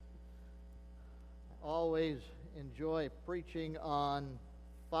always enjoy preaching on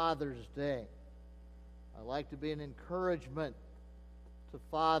Father's Day. I like to be an encouragement to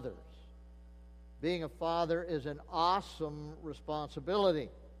fathers. Being a father is an awesome responsibility.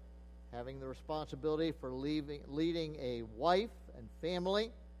 Having the responsibility for leading a wife and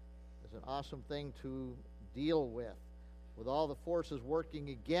family is an awesome thing to deal with. With all the forces working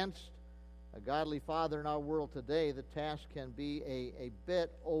against a godly father in our world today, the task can be a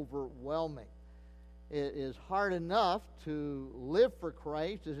bit overwhelming. It is hard enough to live for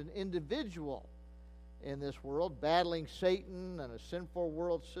Christ as an individual in this world, battling Satan and a sinful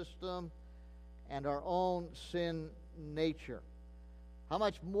world system and our own sin nature. How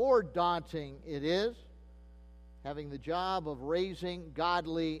much more daunting it is having the job of raising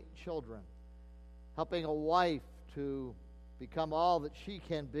godly children, helping a wife to become all that she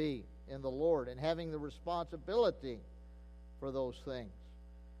can be in the Lord, and having the responsibility for those things.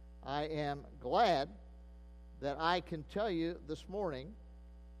 I am glad that I can tell you this morning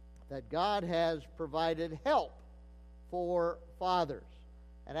that God has provided help for fathers,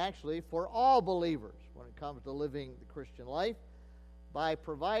 and actually for all believers when it comes to living the Christian life, by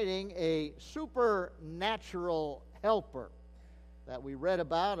providing a supernatural helper that we read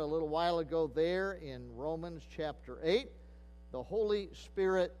about a little while ago there in Romans chapter 8, the Holy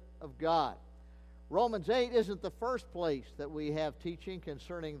Spirit of God. Romans 8 isn't the first place that we have teaching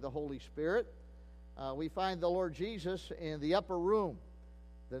concerning the Holy Spirit. We find the Lord Jesus in the upper room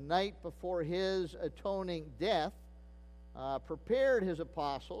the night before his atoning death, prepared his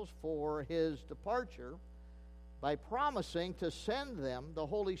apostles for his departure by promising to send them the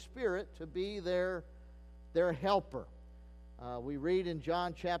Holy Spirit to be their helper. We read in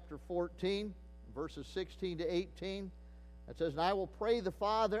John chapter 14, verses 16 to 18, it says, "And I will pray the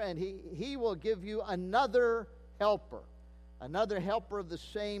Father, and he will give you another helper of the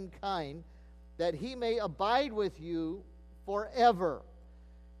same kind, that he may abide with you forever."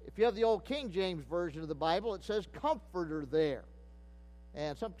 If you have the old King James Version of the Bible, it says comforter there.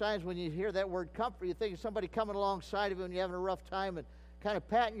 And sometimes when you hear that word comfort, you think of somebody coming alongside of you when you're having a rough time and kind of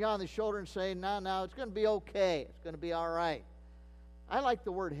patting you on the shoulder and saying, no, it's going to be okay. It's going to be all right. I like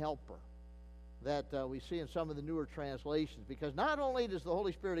the word helper that we see in some of the newer translations, because not only does the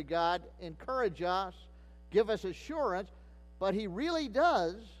Holy Spirit of God encourage us, give us assurance, but he really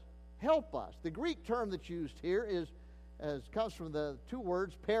does help us. The Greek term that's used here comes from the two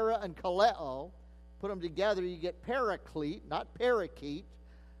words para and kaleo. Put them together, you get paraclete, not parakeet,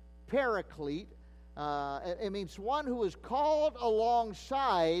 paraclete. It means one who is called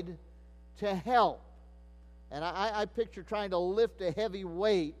alongside to help. And I picture trying to lift a heavy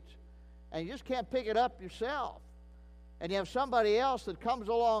weight, and you just can't pick it up yourself. And you have somebody else that comes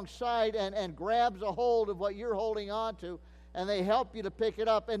alongside and grabs a hold of what you're holding on to, and they help you to pick it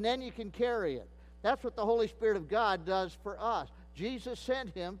up, and then you can carry it. That's what the Holy Spirit of God does for us. Jesus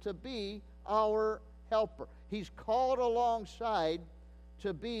sent him to be our helper. He's called alongside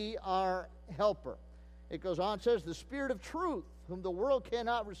to be our helper. It goes on, says, "The Spirit of truth, whom the world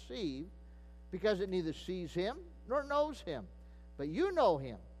cannot receive, because it neither sees him nor knows him. But you know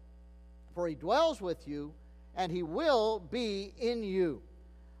him, for he dwells with you, and he will be in you.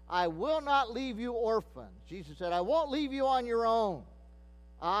 I will not leave you orphans." Jesus said, "I won't leave you on your own.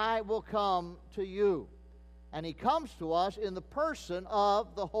 I will come to you." And he comes to us in the person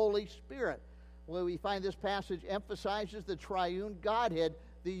of the Holy Spirit, where we find this passage emphasizes the triune Godhead,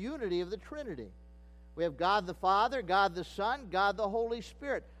 the unity of the Trinity. We have God the Father, God the Son, God the Holy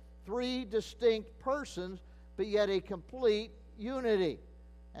Spirit. Three distinct persons, but yet a complete unity.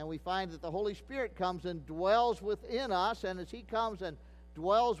 And we find that the Holy Spirit comes and dwells within us, and as he comes and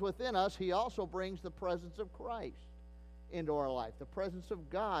dwells within us, he also brings the presence of Christ into our life, the presence of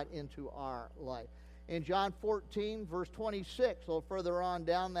God into our life. In John 14, verse 26, a little further on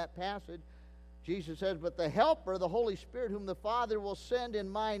down that passage, Jesus says, "But the Helper, the Holy Spirit, whom the Father will send in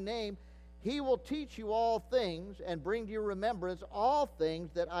my name, he will teach you all things and bring to your remembrance all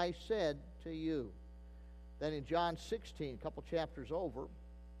things that I said to you." Then in John 16, a couple chapters over,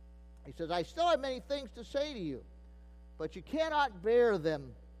 he says, "I still have many things to say to you, but you cannot bear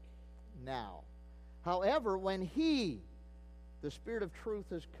them now. However, when he, the Spirit of truth,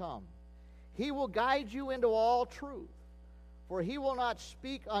 has come, he will guide you into all truth. For he will not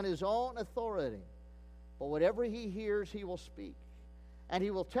speak on his own authority, but whatever he hears he will speak. And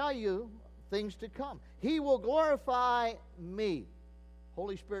he will tell you things to come. He will glorify me."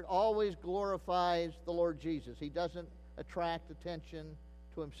 Holy Spirit always glorifies the Lord Jesus. He doesn't attract attention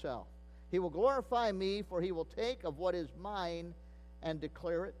to himself. "He will glorify me, for he will take of what is mine and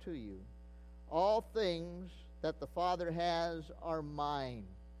declare it to you. All things that the Father has are mine.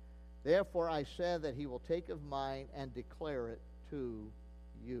 Therefore I said that he will take of mine and declare it to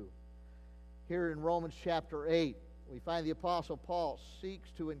you. Here in Romans chapter 8, we find the Apostle Paul seeks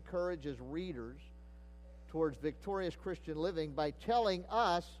to encourage his readers towards victorious Christian living by telling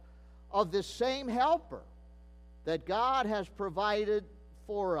us of this same helper that God has provided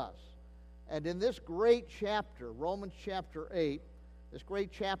for us. And in this great chapter, Romans chapter 8, this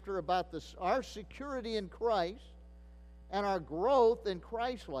great chapter about our security in Christ and our growth in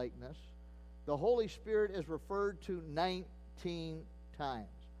Christ-likeness, the Holy Spirit is referred to 19 times.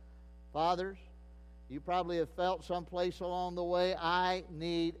 Fathers, you probably have felt someplace along the way, I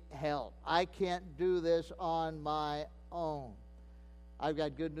need help. I can't do this on my own. I've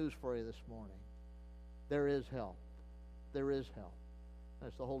got good news for you this morning. There is help. There is help.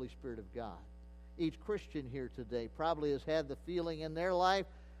 That's the Holy Spirit of God. Each Christian here today probably has had the feeling in their life,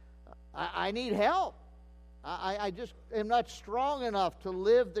 I need help. I just am not strong enough to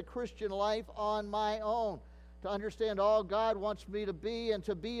live the Christian life on my own, to understand all God wants me to be and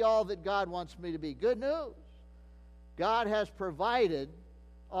to be all that God wants me to be. Good news. God has provided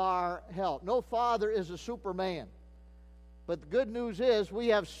our help. No father is a superman. But the good news is we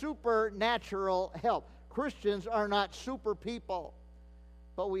have supernatural help. Christians are not super people,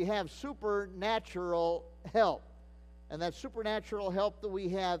 but we have supernatural help. And that supernatural help that we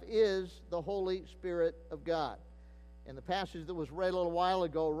have is the Holy Spirit of God. In the passage that was read a little while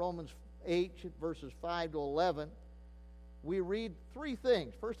ago, Romans 8, verses 5 to 11, we read three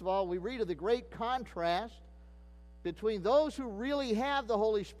things. First of all, we read of the great contrast between those who really have the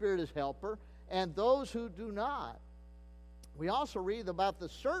Holy Spirit as helper and those who do not. We also read about the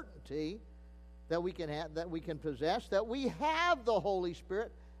certainty that we can have, that we can possess, that we have the Holy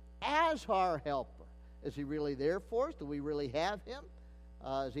Spirit as our helper. Is he really there for us? Do we really have him?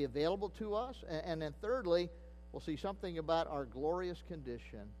 Is he available to us? And then thirdly, we'll see something about our glorious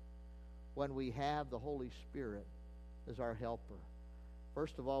condition when we have the Holy Spirit as our helper.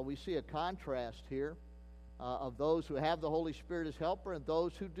 First of all, we see a contrast here of those who have the Holy Spirit as helper and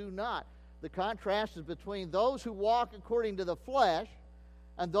those who do not. The contrast is between those who walk according to the flesh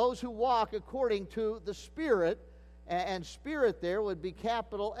and those who walk according to the Spirit. And Spirit there would be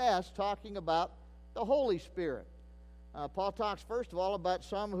capital S, talking about the Holy Spirit. Paul talks first of all about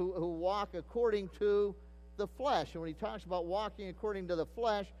some who walk according to the flesh. And when he talks about walking according to the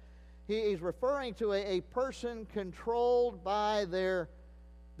flesh, he's referring to a person controlled by their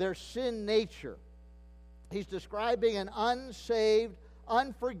sin nature. He's describing an unsaved,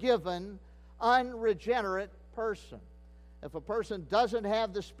 unforgiven, unregenerate person. If a person doesn't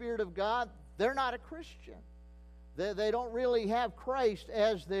have the Spirit of God, they're not a Christian. They don't really have Christ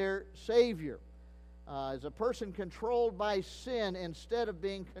as their Savior. As a person controlled by sin instead of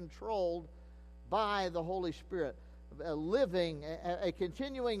being controlled by the Holy Spirit. Living a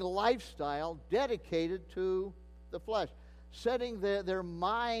continuing lifestyle dedicated to the flesh. Setting their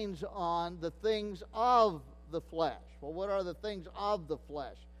minds on the things of the flesh. Well, what are the things of the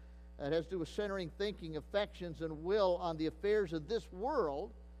flesh? It has to do with centering thinking, affections, and will on the affairs of this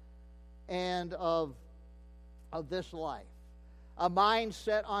world and of this life. A mind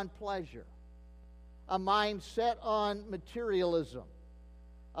set on pleasure. A mind set on materialism.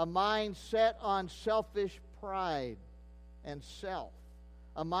 A mind set on selfish pride and self.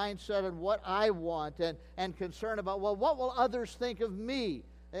 A mindset on what I want and concern about, well, what will others think of me?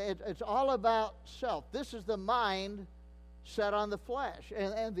 It's all about self. This is the mind set on the flesh.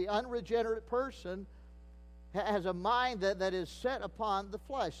 And the unregenerate person has a mind that is set upon the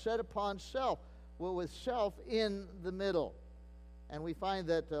flesh, set upon self, with self in the middle. And we find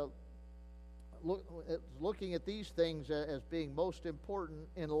that looking at these things as being most important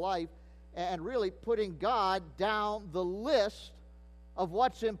in life and really putting God down the list of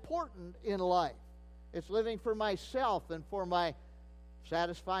what's important in life. It's living for myself and for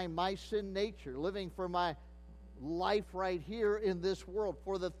satisfying my sin nature, living for my life right here in this world,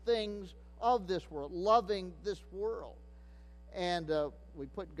 for the things of this world, loving this world. And we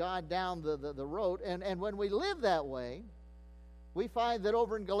put God down the road. And when we live that way, we find that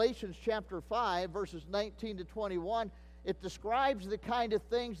over in Galatians chapter 5, verses 19 to 21, it describes the kind of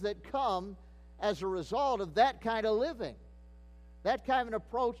things that come as a result of that kind of living. That kind of an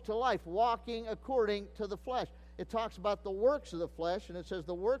approach to life, walking according to the flesh. It talks about the works of the flesh, and it says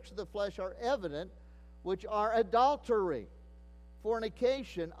the works of the flesh are evident, which are adultery,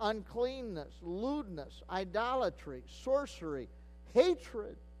 fornication, uncleanness, lewdness, idolatry, sorcery,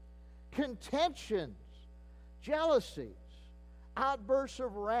 hatred, contentions, jealousies, outbursts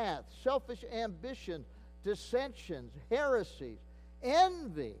of wrath, selfish ambition, dissensions, heresies,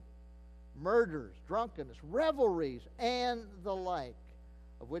 envy, murders, drunkenness, revelries, and the like.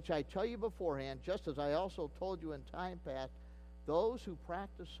 of which I tell you beforehand, just as I also told you in time past, those who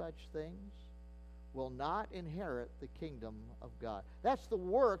practice such things will not inherit the kingdom of God. That's the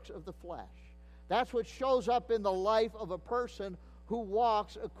works of the flesh. That's what shows up in the life of a person who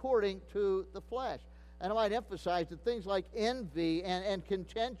walks according to the flesh. And I might emphasize that things like envy and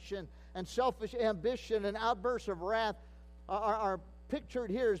contention and selfish ambition and outbursts of wrath are pictured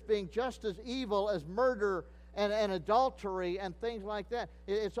here as being just as evil as murder and adultery and things like that.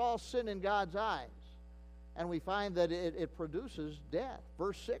 It's all sin in God's eyes. And we find that it produces death.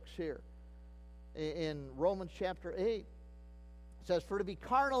 Verse 6 here in Romans chapter 8 it says, "For to be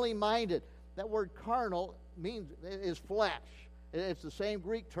carnally minded," that word carnal is flesh. It's the same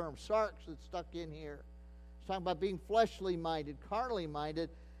Greek term, sarx, that's stuck in here. It's talking about being fleshly minded, carnally minded,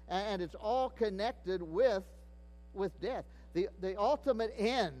 and it's all connected with death. The ultimate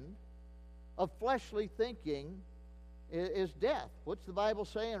end of fleshly thinking is death. What's the Bible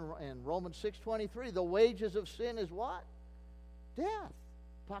say in Romans 6:23? The wages of sin is what? Death.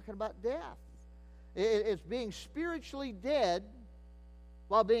 Talking about death. It's being spiritually dead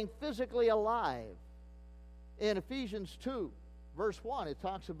while being physically alive. In Ephesians 2, verse 1, it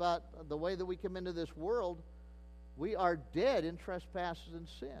talks about the way that we come into this world. We are dead in trespasses and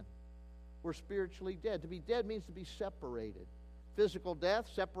sin. We're spiritually dead. To be dead means to be separated. Physical death,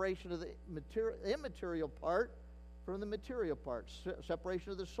 separation of the immaterial part from the material part,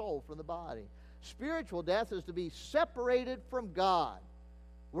 separation of the soul from the body. Spiritual death is to be separated from God.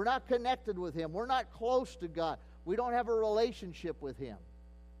 We're not connected with Him. We're not close to God. We don't have a relationship with Him.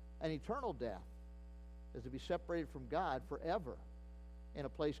 And eternal death is to be separated from God forever in a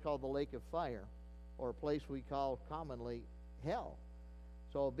place called the lake of fire, or a place we call commonly hell.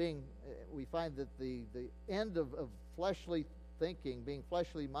 So we find that the end of fleshly thinking, being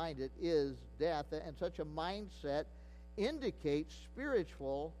fleshly minded, is death, and such a mindset indicates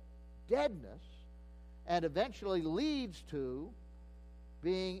spiritual deadness and eventually leads to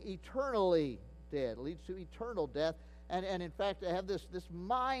being eternally dead, leads to eternal death. And in fact, I have this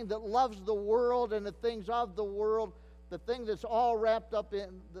mind that loves the world and the things of the world. The thing that's all wrapped up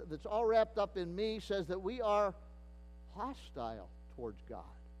in me says that we are hostile towards God,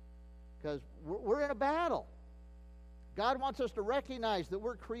 because we're in a battle. God wants us to recognize that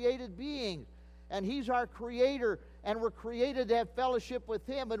we're created beings, and He's our Creator, and we're created to have fellowship with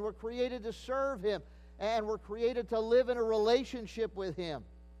Him, and we're created to serve Him, and we're created to live in a relationship with Him.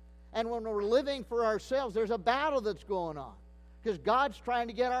 And when we're living for ourselves, there's a battle that's going on, because God's trying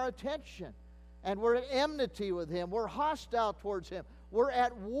to get our attention, and we're at enmity with Him. We're hostile towards Him. We're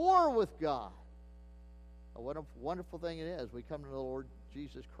at war with God. Oh, what a wonderful thing it is. We come to the Lord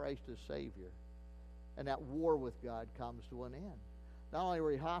Jesus Christ as Savior, and that war with God comes to an end. Not only are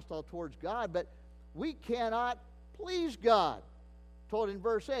we hostile towards God, but we cannot please God. Told in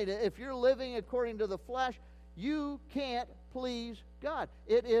verse 8, if you're living according to the flesh, you can't please God.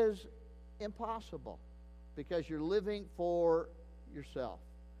 It is impossible, because you're living for yourself.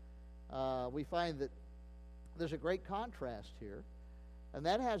 We find that there's a great contrast here, and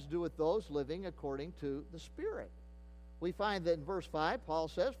that has to do with those living according to the Spirit. We find that in verse 5, Paul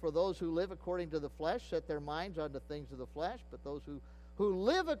says, "For those who live according to the flesh set their minds on the things of the flesh, but those who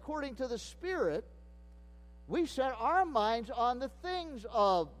live according to the Spirit, we set our minds on the things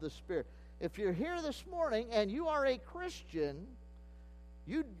of the Spirit." If you're here this morning and you are a Christian,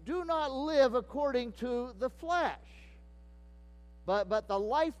 you do not live according to the flesh. But the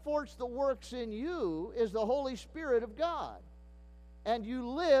life force that works in you is the Holy Spirit of God. And you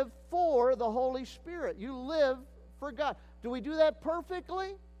live for the Holy Spirit. You live for God. Do we do that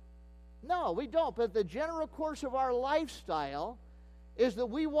perfectly? No, we don't. But the general course of our lifestyle is that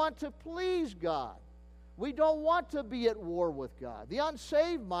we want to please God. We don't want to be at war with God. The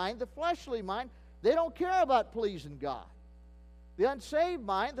unsaved mind, the fleshly mind, they don't care about pleasing God. The unsaved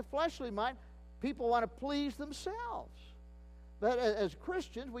mind, the fleshly mind, people want to please themselves. But as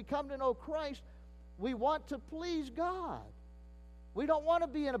Christians, we come to know Christ, we want to please God. We don't want to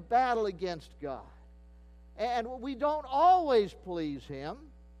be in a battle against God. And we don't always please Him,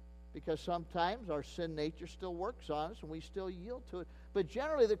 because sometimes our sin nature still works on us and we still yield to it. But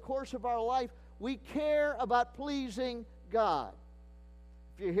generally, the course of our life, we care about pleasing God.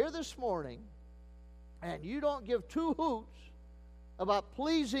 If you're here this morning and you don't give two hoots about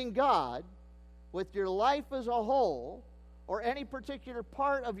pleasing God with your life as a whole, or any particular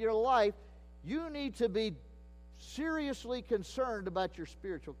part of your life, you need to be seriously concerned about your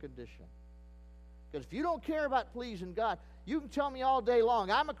spiritual condition. Because if you don't care about pleasing God, you can tell me all day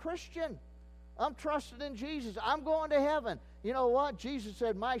long, "I'm a Christian. I'm trusting in Jesus. I'm going to heaven." you know what? Jesus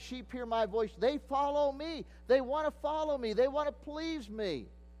said, my sheep hear my voice. They follow me. They want to follow me. They want to please me.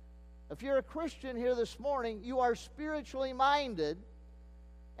 If you're a Christian here this morning, you are spiritually minded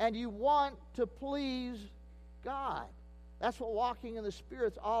and you want to please God. That's what walking in the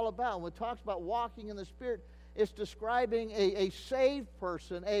Spirit's all about. When it talks about walking in the Spirit, it's describing a saved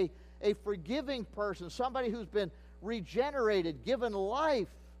person, a forgiving person, somebody who's been regenerated, given life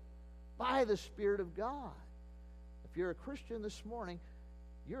by the Spirit of God. If you're a Christian this morning,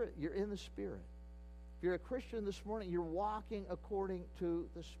 you're in the Spirit. If you're a Christian this morning, you're walking according to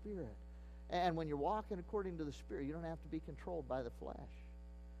the Spirit. And when you're walking according to the Spirit, you don't have to be controlled by the flesh.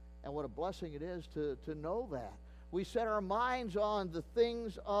 And what a blessing it is to know that. We set our minds on the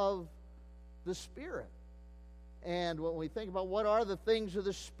things of the Spirit. And when we think about what are the things of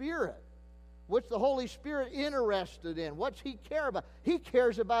the Spirit, what's the Holy Spirit interested in? What's He care about? He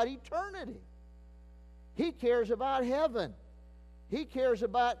cares about eternity. He cares about heaven. He cares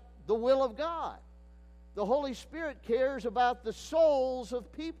about the will of God. The Holy Spirit cares about the souls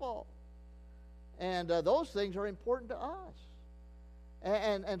of people. And those things are important to us.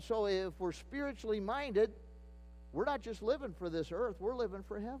 And so if we're spiritually minded, we're not just living for this earth, we're living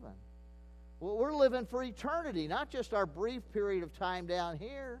for heaven. We're living for eternity, not just our brief period of time down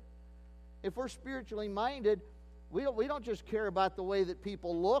here. If we're spiritually minded, we don't just care about the way that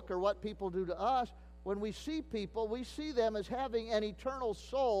people look or what people do to us. When we see people, we see them as having an eternal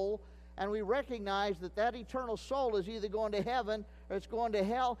soul, and we recognize that that eternal soul is either going to heaven or it's going to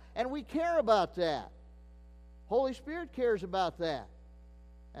hell, and we care about that. Holy Spirit cares about that.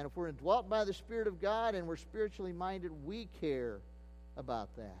 And if we're indwelt by the Spirit of God and we're spiritually minded, we care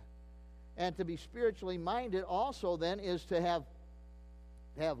about that. And to be spiritually minded also then is to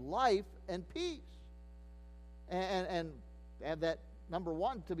have life and peace. And have that, number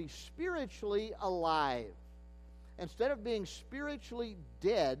one, to be spiritually alive. Instead of being spiritually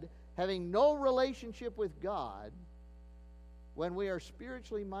dead, having no relationship with God, when we are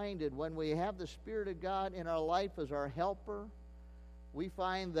spiritually minded, when we have the Spirit of God in our life as our helper, we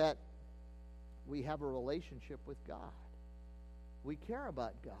find that we have a relationship with God. We care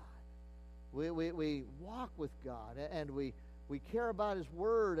about God. We walk with God, and we care about His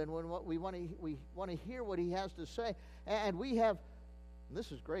Word, and when we want to hear what He has to say, and we have, and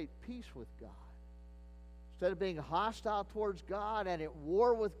this is great, peace with God. Instead of being hostile towards God and at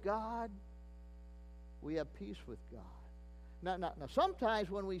war with God, we have peace with God. Now, sometimes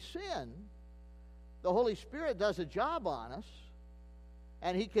when we sin, the Holy Spirit does a job on us,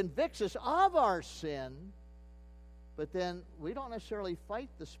 and He convicts us of our sin, but then we don't necessarily fight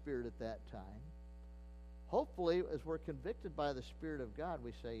the Spirit at that time. Hopefully, as we're convicted by the Spirit of God,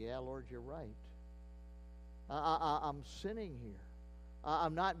 we say, yeah, Lord, you're right. I'm sinning here.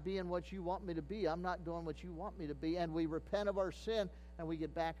 I'm not being what you want me to be. I'm not doing what you want me to be. And we repent of our sin, and we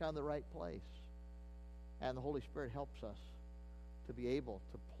get back on the right place. And the Holy Spirit helps us to be able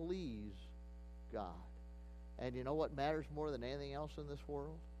to please God. And you know what matters more than anything else in this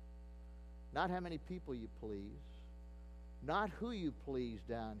world? Not how many people you please, not who you please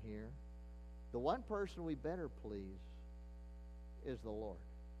down here. The one person we better please is the Lord.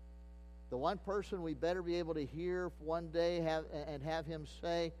 The one person we better be able to hear one day and have Him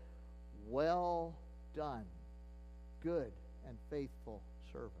say, well done, good and faithful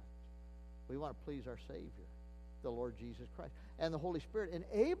servant. We want to please our Savior, the Lord Jesus Christ. And the Holy Spirit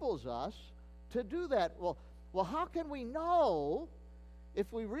enables us to do that. Well, how can we know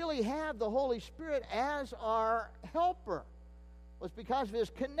if we really have the Holy Spirit as our helper? Well, it's because of His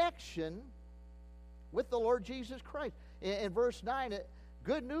connection with the Lord Jesus Christ. In verse 9,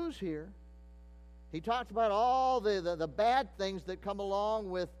 good news here. He talked about all the bad things that come along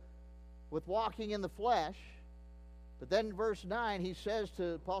with walking in the flesh. But then in verse 9,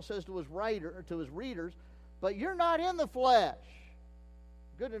 Paul says to his readers, but you're not in the flesh.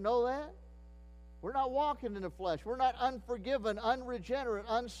 Good to know that. We're not walking in the flesh. We're not unforgiven, unregenerate,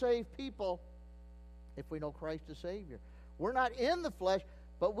 unsaved people if we know Christ as Savior. We're not in the flesh,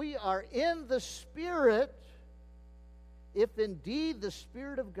 but we are in the Spirit if indeed the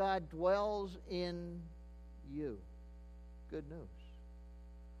Spirit of God dwells in you. Good news.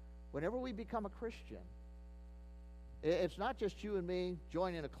 Whenever we become a Christian, it's not just you and me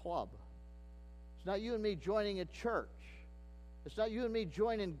joining a club. It's not you and me joining a church. It's not you and me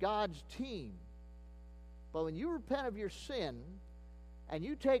joining God's team. But when you repent of your sin and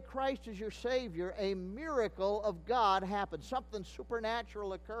you take Christ as your Savior, a miracle of God happens. Something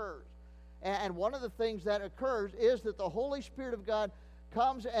supernatural occurs. And one of the things that occurs is that the Holy Spirit of God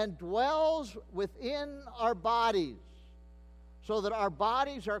comes and dwells within our bodies. So that our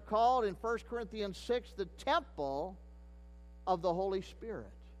bodies are called in 1 Corinthians 6 the temple of the Holy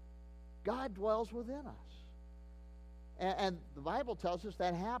Spirit. God dwells within us. And the Bible tells us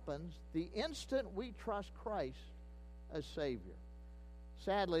that happens the instant we trust Christ as Savior.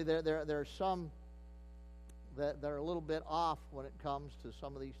 Sadly, there are some that are a little bit off when it comes to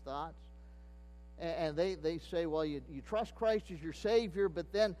some of these thoughts. And they say, well, you trust Christ as your Savior,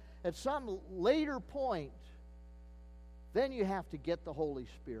 but then at some later point, then you have to get the Holy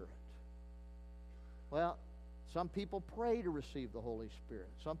Spirit. Well, some people pray to receive the Holy Spirit.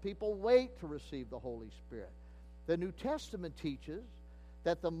 Some people wait to receive the Holy Spirit. The New Testament teaches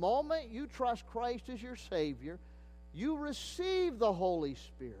that the moment you trust Christ as your Savior, you receive the Holy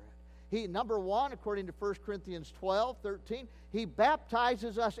Spirit. Number one, according to 1 Corinthians 12:13, He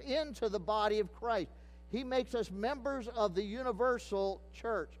baptizes us into the body of Christ. He makes us members of the universal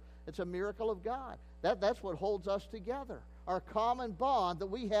church. It's a miracle of God. That's what holds us together. Our common bond that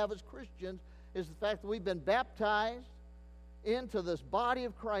we have as Christians is the fact that we've been baptized into this body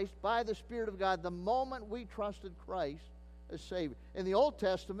of Christ by the Spirit of God the moment we trusted Christ as Savior. In the Old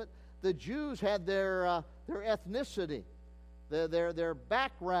Testament, the Jews had their ethnicity, their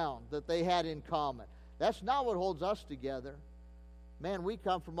background that they had in common. That's not what holds us together. Man, we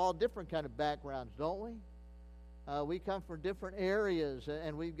come from all different kind of backgrounds, don't we? We come from different areas,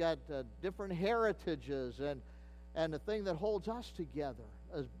 and we've got different heritages, and the thing that holds us together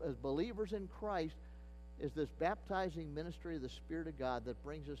as believers in Christ is this baptizing ministry of the Spirit of God that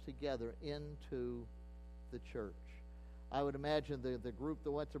brings us together into the church. I would imagine the group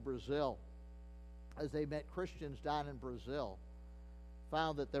that went to Brazil, as they met Christians down in Brazil,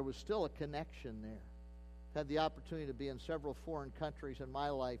 found that there was still a connection there. Had the opportunity to be in several foreign countries in my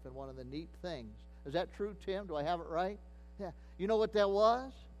life, and one of the neat things. Is that true, Tim? Do I have it right? Yeah. You know what that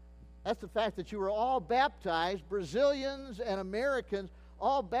was? That's the fact that you were all baptized, Brazilians and Americans,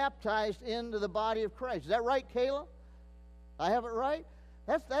 all baptized into the body of Christ. Is that right, Kayla? I have it right?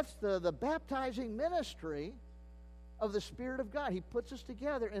 That's the baptizing ministry of the Spirit of God. He puts us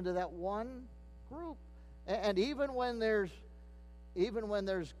together into that one group. And even when there's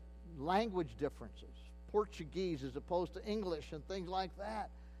language differences, Portuguese as opposed to English and things like that,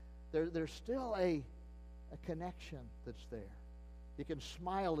 there's still a connection that's there. You can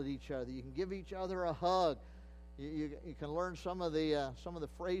smile at each other. You can give each other a hug. You can learn some of the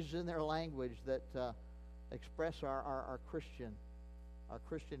phrases in their language that express our Christian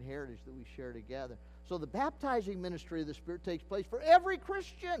heritage that we share together. So the baptizing ministry of the Spirit takes place for every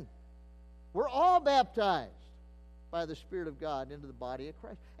Christian. We're all baptized by the Spirit of God into the body of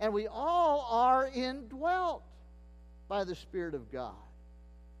Christ. And we all are indwelt by the Spirit of God.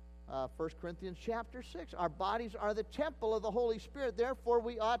 1 Corinthians chapter 6, our bodies are the temple of the Holy Spirit. Therefore,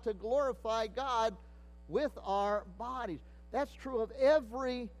 we ought to glorify God with our bodies. That's true of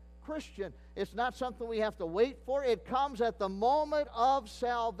every Christian. It's not something we have to wait for. It comes at the moment of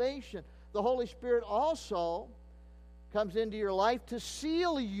salvation. The Holy Spirit also comes into your life to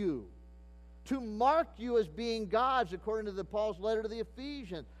seal you, to mark you as being God's, according to Paul's letter to the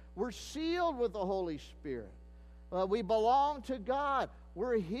Ephesians. We're sealed with the Holy Spirit. We belong to God.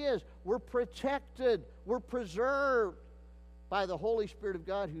 We're His. We're protected. We're preserved by the Holy Spirit of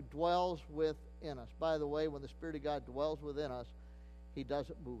God who dwells within us. By the way, when the Spirit of God dwells within us, He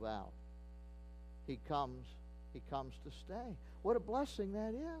doesn't move out. He comes to stay. What a blessing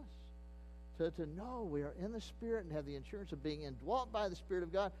that is. To know we are in the Spirit and have the assurance of being indwelt by the Spirit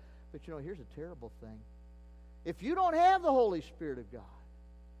of God. But you know, here's a terrible thing. If you don't have the Holy Spirit of God,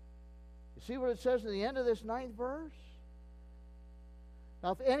 you see what it says in the end of this 9th verse?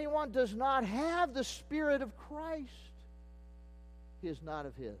 Now, if anyone does not have the Spirit of Christ, he is not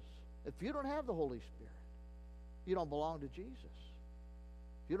of His. If you don't have the Holy Spirit, you don't belong to Jesus.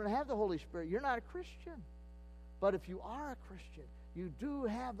 If you don't have the Holy Spirit, you're not a Christian. But if you are a Christian, you do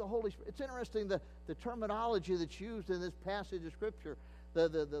have the Holy Spirit. It's interesting, the terminology that's used in this passage of Scripture.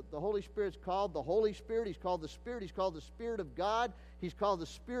 The Holy Spirit's called the Holy Spirit. He's called the Spirit. He's called the Spirit of God. He's called the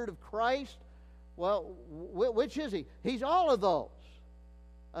Spirit of Christ. Well, which is He? He's all of those.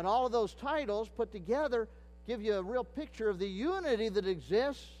 And all of those titles put together give you a real picture of the unity that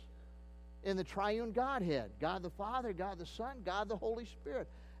exists in the triune Godhead. God the Father, God the Son, God the Holy Spirit.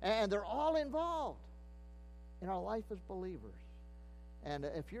 And they're all involved in our life as believers. And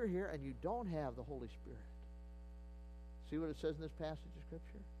if you're here and you don't have the Holy Spirit, see what it says in this passage of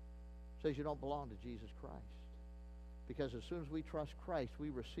Scripture? It says you don't belong to Jesus Christ. Because as soon as we trust Christ, we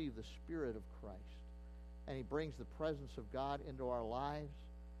receive the Spirit of Christ. And He brings the presence of God into our lives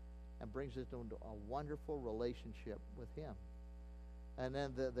and brings us into a wonderful relationship with Him. And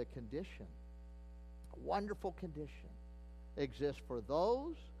then the condition, a wonderful condition, exists for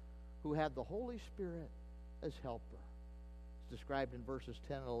those who have the Holy Spirit as helper. described in verses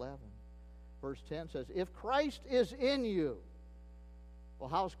 10 and 11. Verse 10 says, if Christ is in you, well,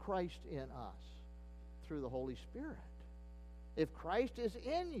 how's Christ in us? Through the Holy Spirit. If Christ is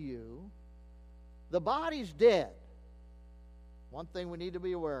in you, the body's dead. One thing we need to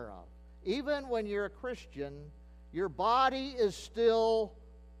be aware of. Even when you're a Christian, your body is still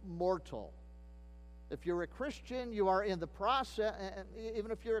mortal. If you're a Christian, you are in the process, and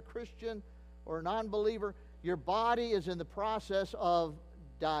even if you're a Christian or a non-believer, your body is in the process of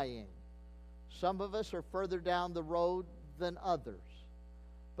dying. Some of us are further down the road than others.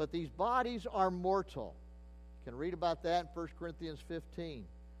 But these bodies are mortal. You can read about that in 1 Corinthians 15.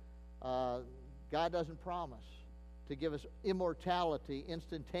 God doesn't promise to give us immortality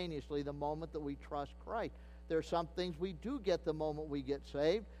instantaneously the moment that we trust Christ. There are some things we do get the moment we get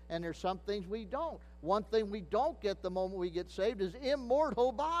saved, and there's some things we don't. One thing we don't get the moment we get saved is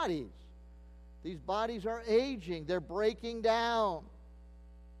immortal bodies. These bodies are aging. They're breaking down.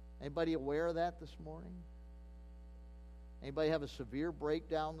 Anybody aware of that this morning? Anybody have a severe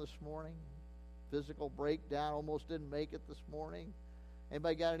breakdown this morning? Physical breakdown, almost didn't make it this morning?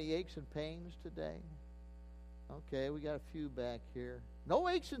 Anybody got any aches and pains today? Okay, we got a few back here. No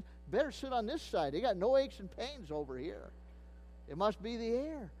aches and... Better sit on this side. They got no aches and pains over here. It must be the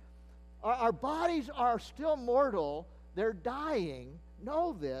air. Our bodies are still mortal. They're dying.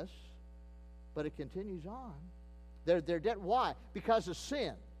 Know this. But it continues on. They're dead. Why? Because of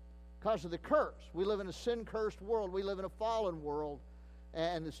sin. Because of the curse. We live in a sin-cursed world. We live in a fallen world.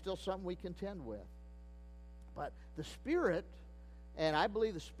 And it's still something we contend with. But the Spirit, and I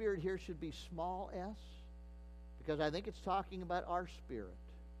believe the Spirit here should be small s, because I think it's talking about our spirit.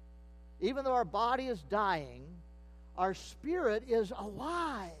 Even though our body is dying, our spirit is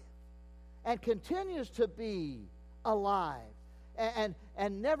alive and continues to be alive and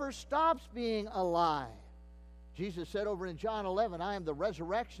never stops being alive. Jesus said over in John 11, I am the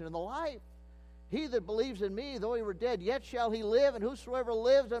resurrection and the life. He that believes in me, though he were dead, yet shall he live, and whosoever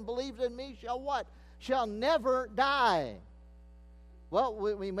lives and believes in me shall what? Shall never die. Well,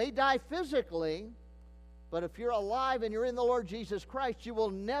 we may die physically, but if you're alive and you're in the Lord Jesus Christ, you will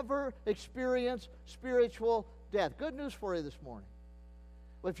never experience spiritual death. Good news for you this morning.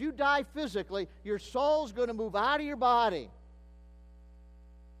 Well, if you die physically, your soul's going to move out of your body.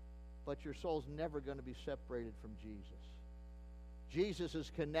 But your soul's never going to be separated from Jesus. Jesus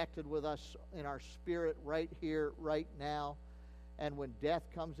is connected with us in our spirit right here, right now. And when death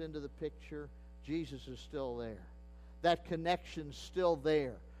comes into the picture, Jesus is still there. That connection's still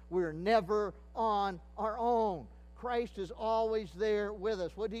there. We're never on our own. Christ is always there with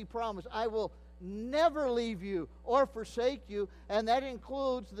us. What did he promise? I will never leave you or forsake you, and that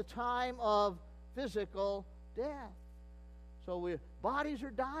includes the time of physical death. So bodies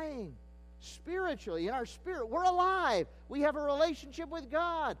are dying. Spiritually, in our spirit, we're alive. We have a relationship with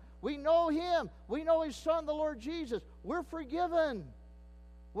God. We know him. We know his Son, the Lord Jesus. We're forgiven.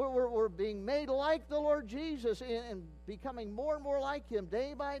 We're being made like the Lord Jesus and becoming more and more like him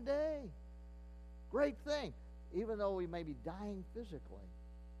day by day. Great thing. Even though we may be dying physically,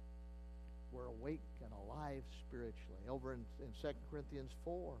 we're awake and alive spiritually. Over in 2 Corinthians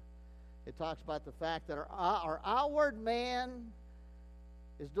 4, it talks about the fact that our outward man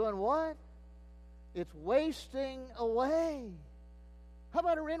is doing what? It's wasting away. How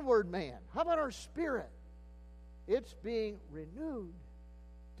about our inward man? How about our spirit? It's being renewed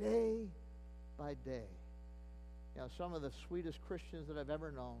day by day. You know, some of the sweetest Christians that I've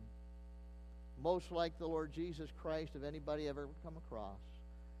ever known, most like the Lord Jesus Christ of anybody I've ever come across,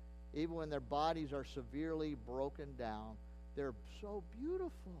 even when their bodies are severely broken down, they're so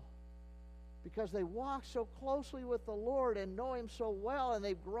beautiful because they walk so closely with the Lord and know him so well, and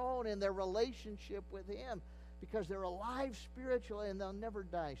they've grown in their relationship with him because they're alive spiritually and they'll never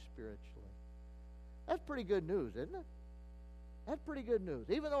die spiritually. That's pretty good news, isn't it? That's pretty good news.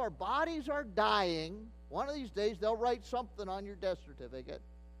 Even though our bodies are dying, one of these days they'll write something on your death certificate.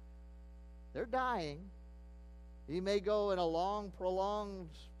 They're dying. You may go in a long, prolonged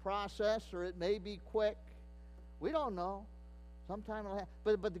process, or it may be quick. We don't know. Sometime it'll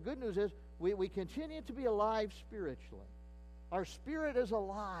happen. But the good news is we continue to be alive spiritually. Our spirit is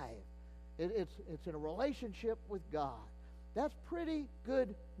alive. It's in a relationship with God. That's pretty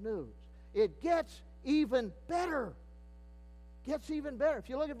good news. It gets even better. Gets even better. If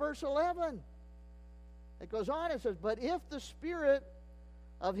you look at verse 11, it goes on, it says, but if the Spirit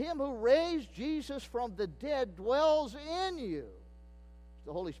of him who raised Jesus from the dead dwells in you.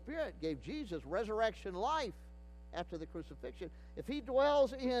 The Holy Spirit gave Jesus resurrection life after the crucifixion. If he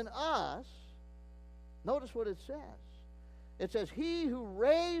dwells in us, notice what it says. It says, he who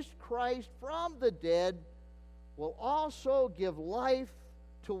raised Christ from the dead will also give life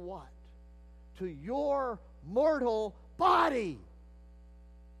to what? To your mortal body.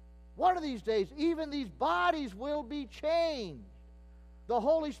 One of these days, even these bodies will be changed. The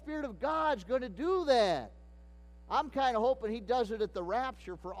Holy Spirit of God's going to do that. I'm kind of hoping He does it at the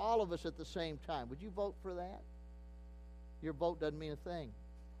rapture for all of us at the same time. Would you vote for that? Your vote doesn't mean a thing.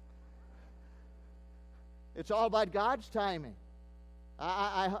 It's all about God's timing.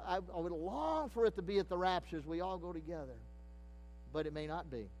 I would long for it to be at the rapture as we all go together. But it may not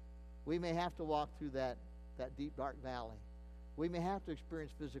be. We may have to walk through that deep, dark valley. We may have to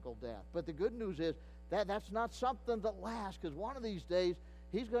experience physical death. But the good news is that's not something that lasts, because one of these days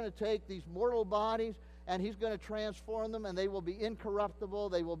He's going to take these mortal bodies and He's going to transform them, and they will be incorruptible,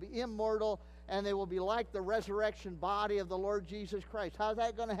 they will be immortal, and they will be like the resurrection body of the Lord Jesus Christ. How's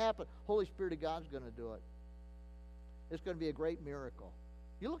that going to happen? Holy Spirit of God's going to do it. It's going to be a great miracle.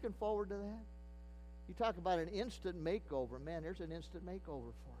 You looking forward to that? You talk about an instant makeover. Man, there's an instant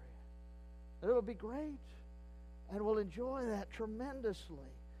makeover for you. It'll be great. And we'll enjoy that tremendously.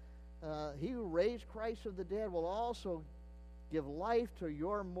 He who raised Christ from the dead will also give life to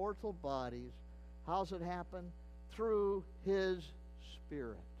your mortal bodies. How's it happen? Through His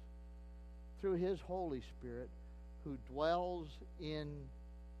Spirit. Through His Holy Spirit who dwells in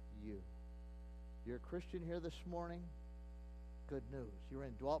you. You're a Christian here this morning? Good news. You're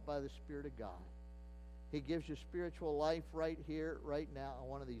indwelt by the Spirit of God. He gives you spiritual life right here, right now, on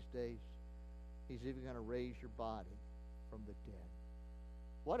one of these days. He's even going to raise your body from the dead.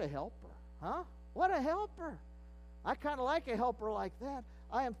 What a helper, huh? What a helper. I kind of like a helper like that.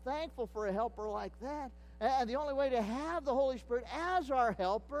 I am thankful for a helper like that. And the only way to have the Holy Spirit as our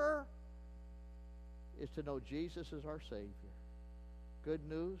helper is to know Jesus as our Savior. Good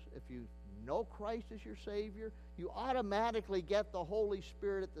news, if you know Christ as your Savior, you automatically get the Holy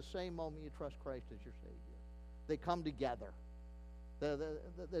Spirit at the same moment you trust Christ as your Savior. They come together.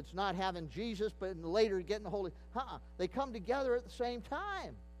 It's not having Jesus, but later getting the Holy. They come together at the same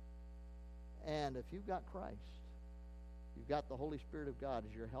time. And if you've got Christ, you've got the Holy Spirit of God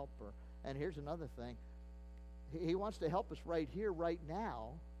as your helper. And here's another thing. He wants to help us right here, right now,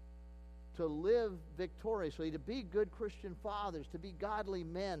 to live victoriously, to be good Christian fathers, to be godly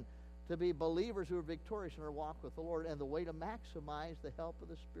men, to be believers who are victorious in our walk with the Lord. And the way to maximize the help of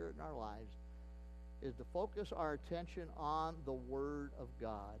the Spirit in our lives is to focus our attention on the Word of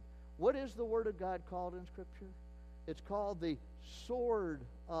God. What is the Word of God called in Scripture? It's called the sword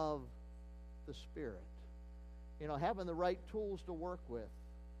of the Spirit. You know, having the right tools to work with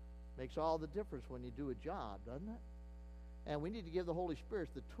makes all the difference when you do a job, doesn't it? And we need to give the Holy Spirit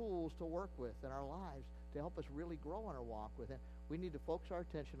the tools to work with in our lives to help us really grow in our walk with Him. We need to focus our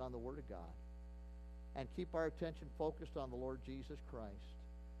attention on the Word of God and keep our attention focused on the Lord Jesus Christ.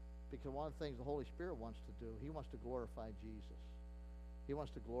 Because one of the things the Holy Spirit wants to do, He wants to glorify Jesus. He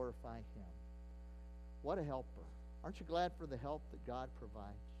wants to glorify Him. What a helper. Aren't you glad for the help that God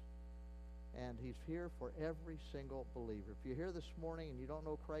provides? And He's here for every single believer. If you're here this morning and you don't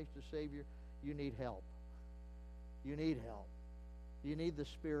know Christ as Savior, you need help. You need help. You need the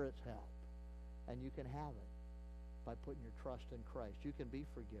Spirit's help. And you can have it by putting your trust in Christ. You can be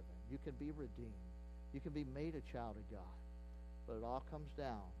forgiven. You can be redeemed. You can be made a child of God. But it all comes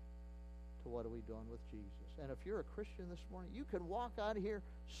down to what are we doing with Jesus. And if you're a Christian this morning, you can walk out of here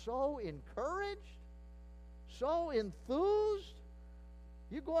so encouraged, so enthused.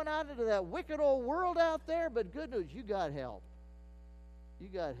 You're going out into that wicked old world out there, but good news, you got help. You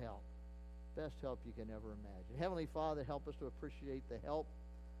got help. Best help you can ever imagine. Heavenly Father, help us to appreciate the help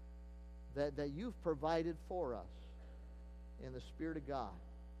that you've provided for us in the Spirit of God,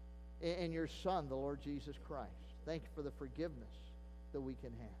 in your Son, the Lord Jesus Christ. Thank you for the forgiveness that we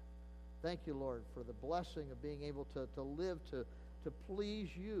can have. Thank you, Lord, for the blessing of being able to live, to please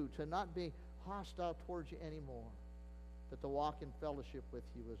you, to not be hostile towards you anymore, but to walk in fellowship with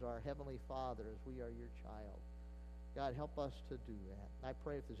you as our Heavenly Father, as we are your child. God, help us to do that. I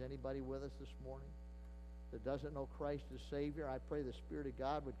pray if there's anybody with us this morning that doesn't know Christ as Savior, I pray the Spirit of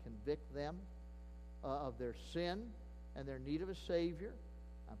God would convict them of their sin and their need of a Savior.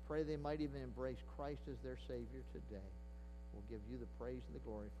 I pray they might even embrace Christ as their Savior today. We'll give you the praise and the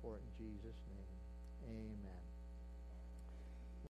glory for it in Jesus' name. Amen.